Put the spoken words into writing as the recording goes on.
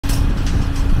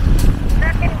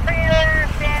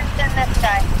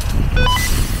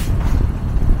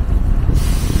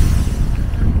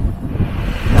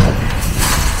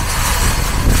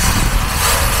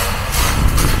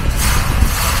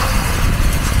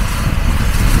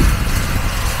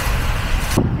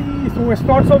So it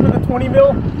starts out with a 20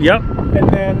 mil. Yep. And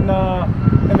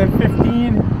then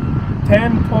 15,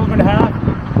 10, 12 and a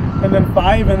half, and then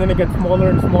 5, and then it gets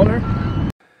smaller and smaller.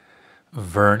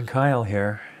 Vern Kyle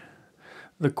here.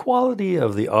 The quality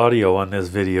of the audio on this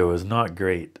video is not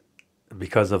great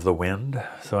because of the wind,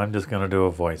 so I'm just going to do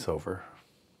a voiceover.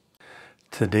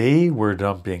 Today we're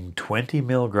dumping 20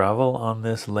 mil gravel on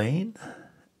this lane,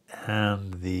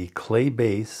 and the clay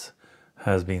base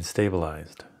has been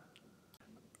stabilized.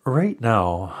 Right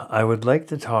now, I would like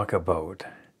to talk about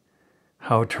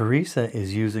how Teresa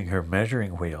is using her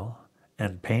measuring wheel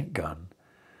and paint gun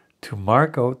to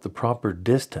mark out the proper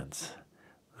distance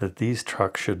that these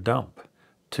trucks should dump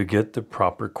to get the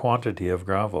proper quantity of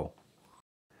gravel.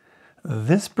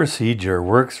 This procedure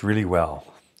works really well,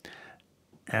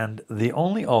 and the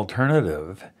only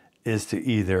alternative is to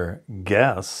either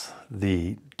guess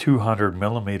the 200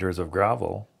 millimeters of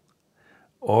gravel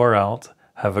or else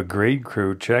have a grade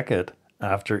crew check it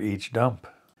after each dump.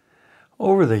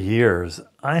 Over the years,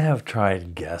 I have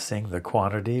tried guessing the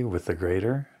quantity with the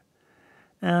grader,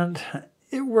 and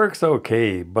it works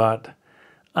okay, but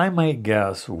I might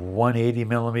guess 180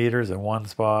 millimeters in one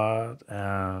spot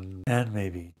and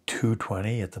maybe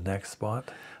 220 at the next spot.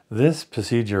 This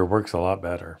procedure works a lot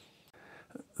better.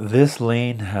 This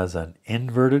lane has an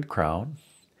inverted crown,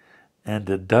 and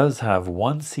it does have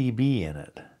 1 CB in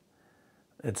it.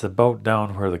 It's about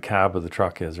down where the cab of the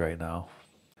truck is right now.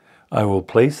 I will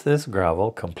place this gravel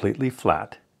completely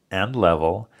flat and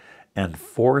level and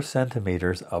 4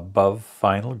 centimeters above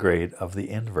final grade of the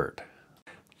invert.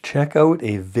 Check out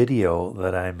a video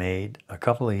that I made a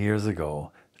couple of years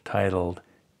ago titled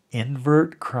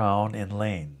Invert Crown in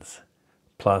Lanes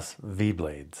plus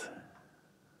V-Blades.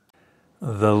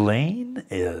 The lane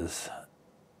is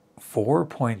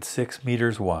 4.6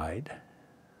 meters wide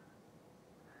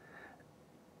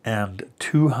and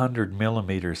 200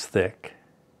 millimeters thick,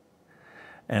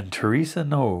 and Teresa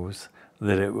knows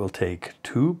that it will take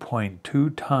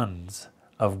 2.2 tons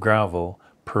of gravel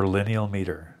per lineal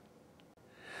meter.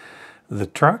 The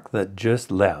truck that just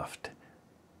left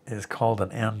is called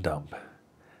an end dump,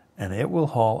 and it will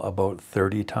haul about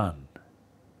 30 ton.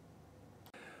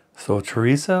 So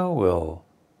Teresa will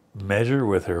measure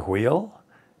with her wheel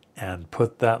and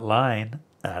put that line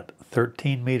at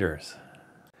 13 meters.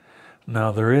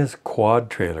 Now there is quad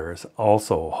trailers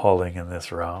also hauling in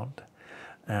this round,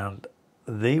 and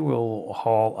they will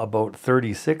haul about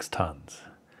 36 tons.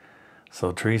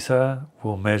 So Teresa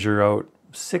will measure out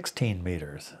 16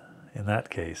 meters in that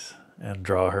case and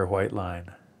draw her white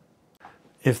line.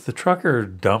 If the trucker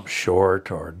dumps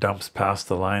short or dumps past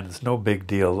the line, it's no big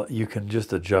deal. You can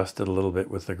just adjust it a little bit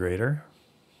with the grader.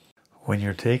 When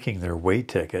you're taking their weight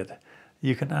ticket,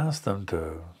 you can ask them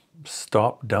to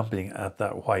stop dumping at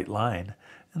that white line,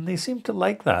 and they seem to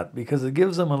like that because it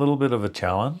gives them a little bit of a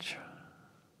challenge.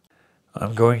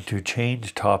 I'm going to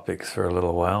change topics for a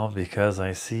little while because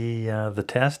I see the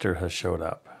tester has showed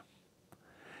up.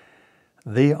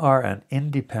 They are an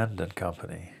independent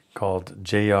company called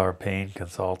JR Payne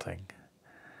Consulting.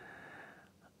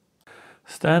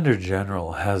 Standard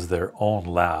General has their own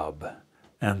lab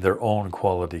and their own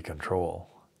quality control.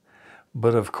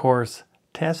 But of course,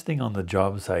 testing on the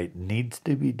job site needs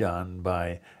to be done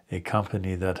by a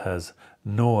company that has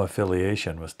no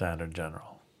affiliation with Standard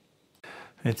General.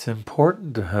 It's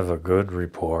important to have a good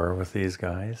rapport with these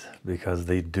guys because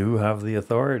they do have the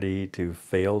authority to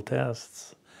fail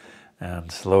tests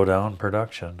and slow down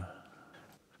production.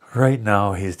 Right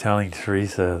now he's telling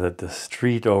Teresa that the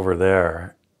street over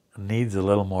there needs a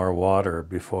little more water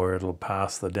before it'll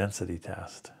pass the density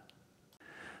test.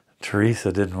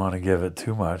 Teresa didn't want to give it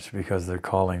too much because they're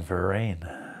calling for rain.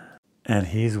 And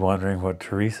he's wondering what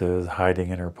Teresa is hiding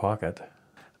in her pocket.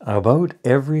 About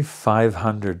every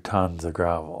 500 tons of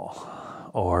gravel,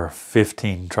 or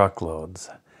 15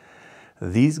 truckloads,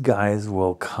 these guys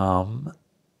will come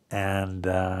and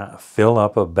fill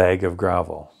up a bag of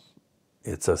gravel.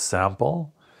 It's a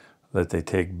sample that they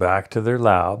take back to their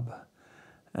lab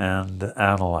and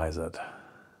analyze it.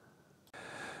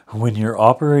 When you're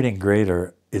operating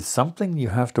grader, it's something you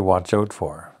have to watch out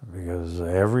for because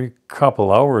every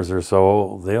couple hours or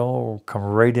so they'll come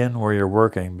right in where you're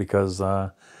working because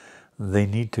they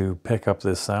need to pick up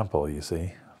this sample, you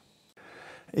see.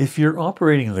 If you're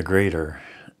operating the grader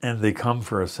and they come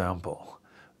for a sample,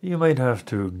 you might have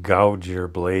to gouge your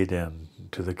blade in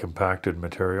to the compacted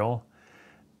material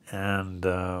and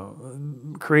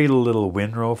create a little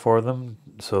windrow for them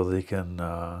so they can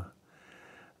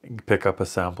pick up a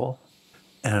sample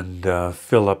and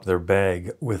fill up their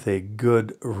bag with a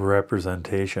good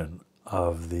representation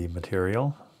of the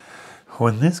material.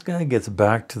 When this guy gets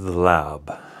back to the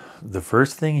lab, the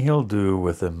first thing he'll do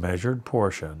with a measured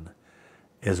portion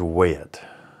is weigh it.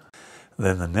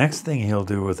 Then the next thing he'll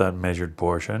do with that measured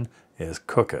portion is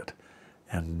cook it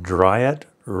and dry it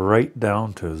right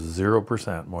down to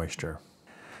 0% moisture.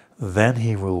 Then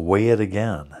he will weigh it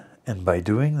again, and by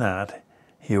doing that,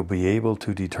 he'll be able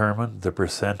to determine the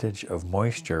percentage of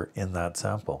moisture in that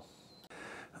sample.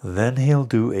 Then he'll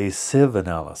do a sieve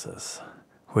analysis,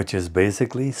 which is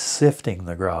basically sifting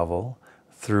the gravel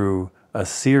through a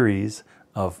series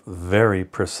of very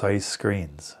precise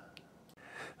screens.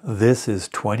 This is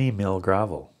 20 mil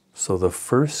gravel, so the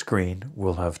first screen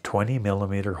will have 20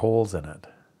 millimeter holes in it.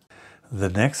 The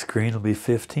next screen will be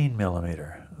 15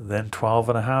 millimeter, then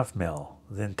 12.5 mil,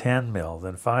 then 10 mil,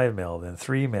 then 5 mil, then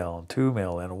 3 mil, 2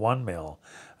 mil, and 1 mil,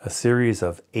 a series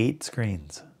of 8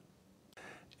 screens.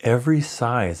 Every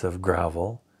size of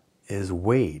gravel is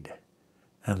weighed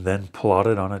and then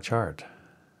plotted on a chart.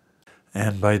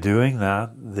 And by doing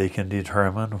that, they can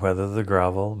determine whether the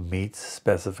gravel meets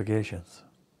specifications.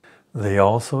 They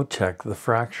also check the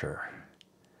fracture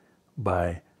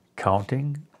by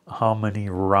counting how many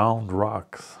round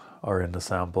rocks are in the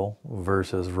sample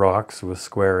versus rocks with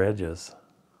square edges.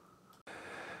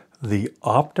 The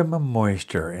optimum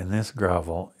moisture in this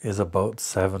gravel is about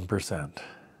 7%.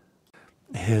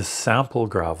 His sample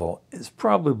gravel is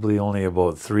probably only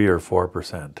about 3 or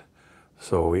 4%,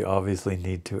 so we obviously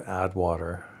need to add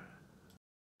water.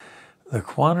 The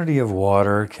quantity of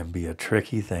water can be a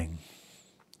tricky thing.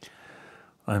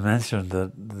 I mentioned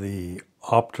that the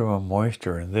optimum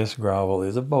moisture in this gravel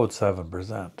is about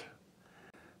 7%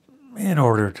 in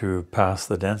order to pass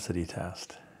the density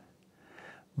test.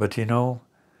 But you know,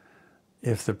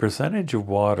 if the percentage of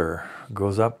water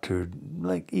goes up to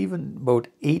like even about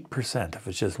 8%, if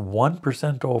it's just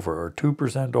 1% over or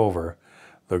 2% over,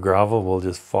 the gravel will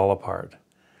just fall apart.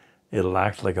 It'll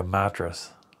act like a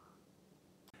mattress.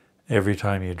 Every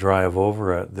time you drive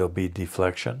over it, there'll be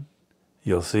deflection.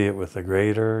 You'll see it with the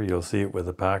grader, you'll see it with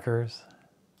the packers.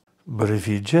 But if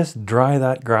you just dry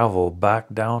that gravel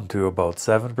back down to about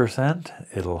 7%,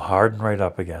 it'll harden right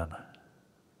up again.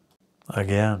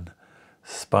 Again,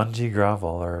 spongy gravel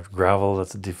or gravel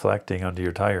that's deflecting under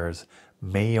your tires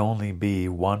may only be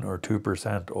 1 or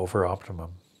 2% over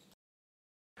optimum.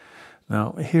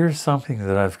 Now, here's something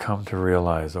that I've come to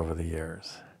realize over the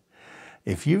years.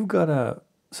 If you've got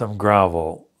some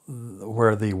gravel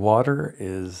where the water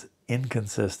is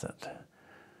inconsistent,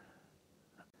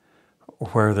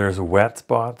 where there's wet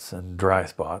spots and dry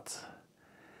spots,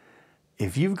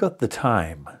 if you've got the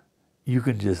time, you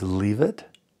can just leave it,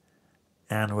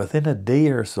 and within a day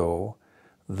or so,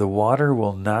 the water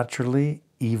will naturally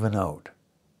even out.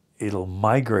 It'll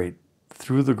migrate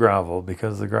through the gravel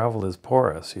because the gravel is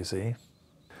porous, you see.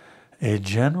 A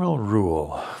general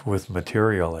rule with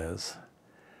material is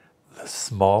the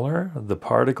smaller the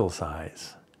particle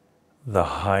size, the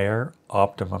higher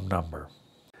optimum number.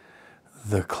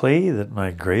 The clay that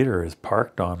my grader is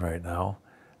parked on right now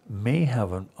may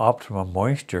have an optimum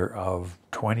moisture of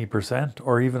 20%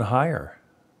 or even higher.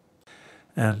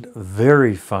 And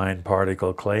very fine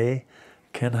particle clay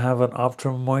can have an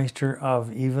optimum moisture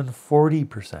of even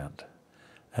 40%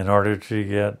 in order to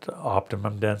get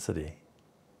optimum density.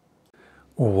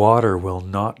 Water will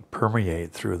not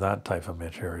permeate through that type of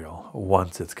material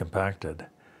once it's compacted,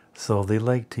 so they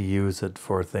like to use it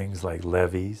for things like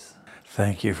levees.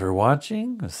 Thank you for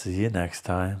watching. See you next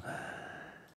time.